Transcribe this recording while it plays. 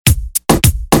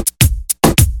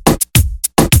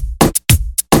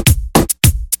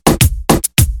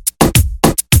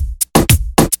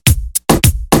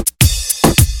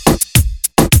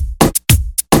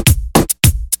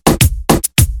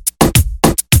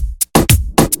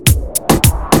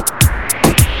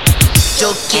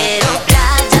Yo quiero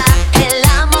playa, el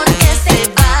amor que se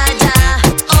vaya.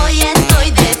 Hoy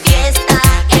estoy de fiesta,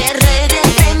 que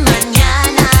regrese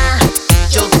mañana.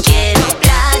 Yo quiero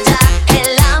playa,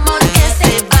 el amor que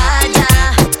se vaya.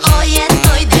 Hoy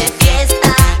estoy de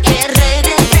fiesta, que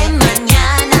regrese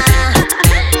mañana.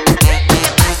 Lo que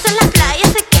pasa en la playa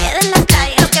se queda en la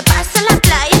playa. Lo que pasa en la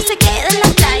playa se queda en la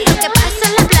playa. Lo que pasa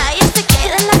en la playa se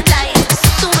queda en la playa.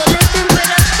 Sube la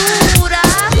temperatura.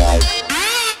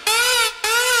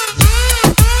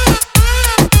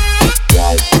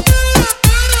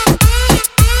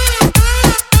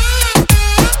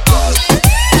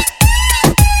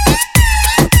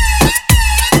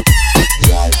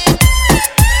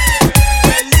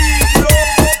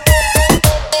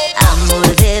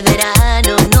 Amor de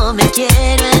verano, no me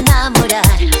quiero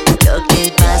enamorar. Lo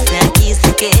que pase aquí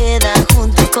se queda,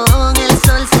 junto con el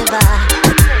sol se va.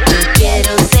 Yo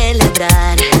quiero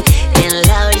celebrar en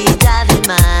la orilla del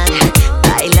mar,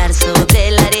 bailar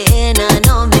sobre la arena,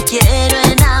 no me quiero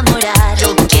enamorar.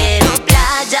 Yo quiero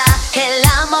playa, el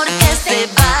amor que se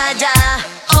vaya.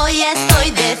 Hoy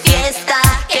estoy de fiesta,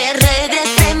 que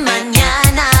regrese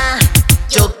mañana.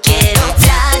 Yo quiero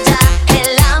playa,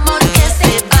 el amor que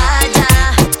se vaya.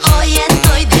 Hoy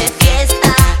estoy de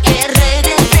fiesta, que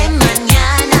regrese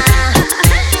mañana.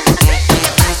 Lo que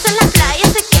pasa en la playa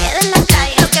se queda en la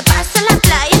playa. Lo que pasa en la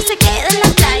playa se queda en la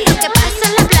playa. Lo que pasa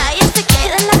en la playa se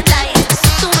queda en la playa.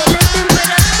 Sube la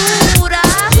temperatura.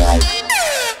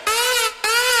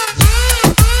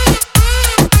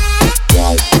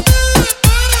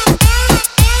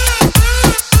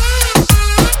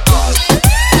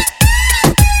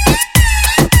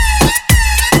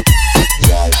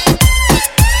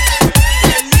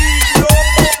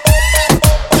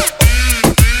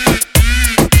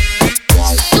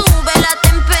 Sube la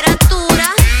temperatura.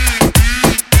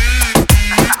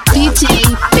 DJ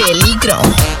Peligro.